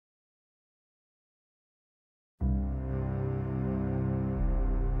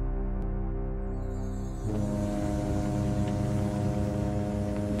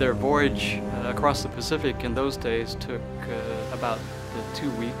Their voyage across the Pacific in those days took about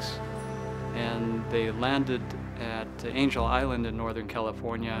 2 weeks, and they landed at Angel Island in Northern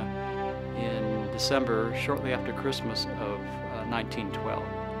California in December, shortly after Christmas of 1912.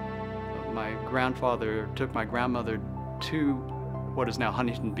 My grandfather took my grandmother to what is now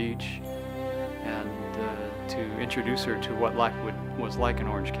Huntington Beach and to introduce her to what life was like in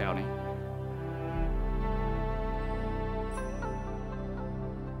Orange County.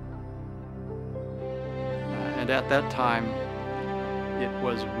 And at that time, it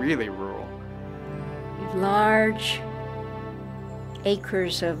was really rural. Large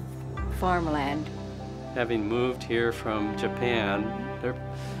acres of farmland. Having moved here from Japan,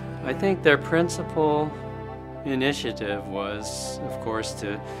 I think their principal initiative was, of course,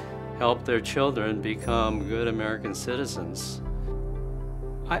 to help their children become good American citizens.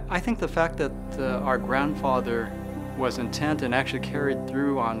 I think the fact that our grandfather was intent and actually carried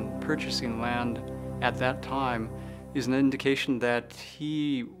through on purchasing land at that time is an indication that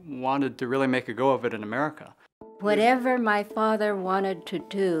he wanted to really make a go of it in America. Whatever my father wanted to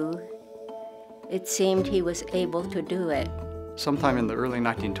do, it seemed he was able to do it. Sometime in the early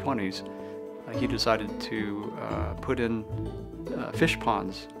 1920s, he decided to put in fish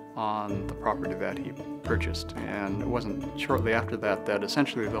ponds on the property that he purchased. And it wasn't shortly after that that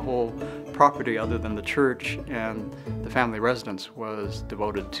essentially the whole property other than the church and the family residence was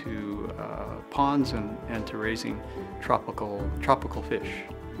devoted to ponds and to raising tropical fish.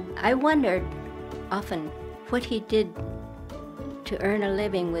 I wondered often what he did to earn a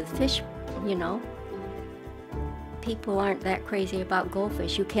living with fish, you know. People aren't that crazy about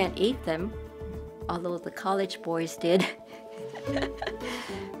goldfish. You can't eat them, although the college boys did.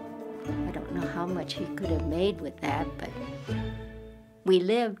 I don't know how much he could have made with that, but we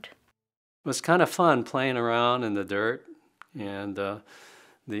lived. It was kind of fun playing around in the dirt and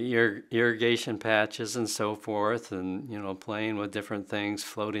the irrigation patches and so forth, and playing with different things,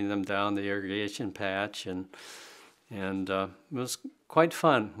 floating them down the irrigation patch, and it was quite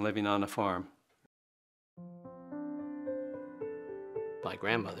fun living on a farm. My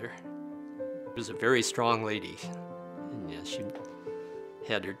grandmother was a very strong lady, and she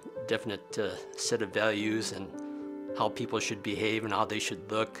had her definite set of values and how people should behave and how they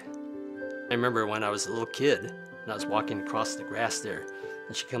should look. I remember when I was a little kid and I was walking across the grass there,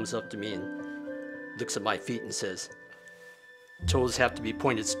 and she comes up to me and looks at my feet and says, "Toes have to be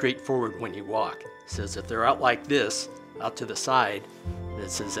pointed straight forward when you walk." Says if they're out like this, out to the side, it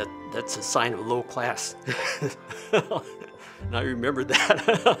says that's a sign of low class. And I remember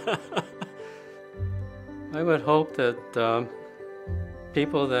that. I would hope that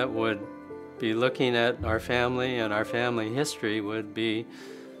people that would be looking at our family and our family history would be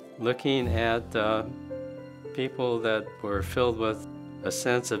looking at people that were filled with a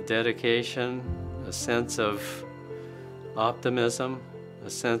sense of dedication, a sense of optimism, a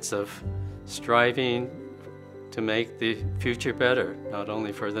sense of striving to make the future better, not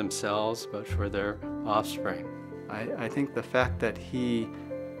only for themselves, but for their offspring. I think the fact that he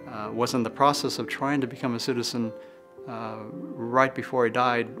was in the process of trying to become a citizen right before he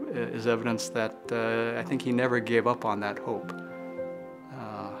died is evidence that I think he never gave up on that hope.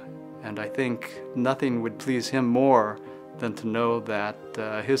 And I think nothing would please him more than to know that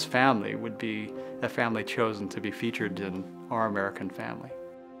his family would be a family chosen to be featured in Our American Family.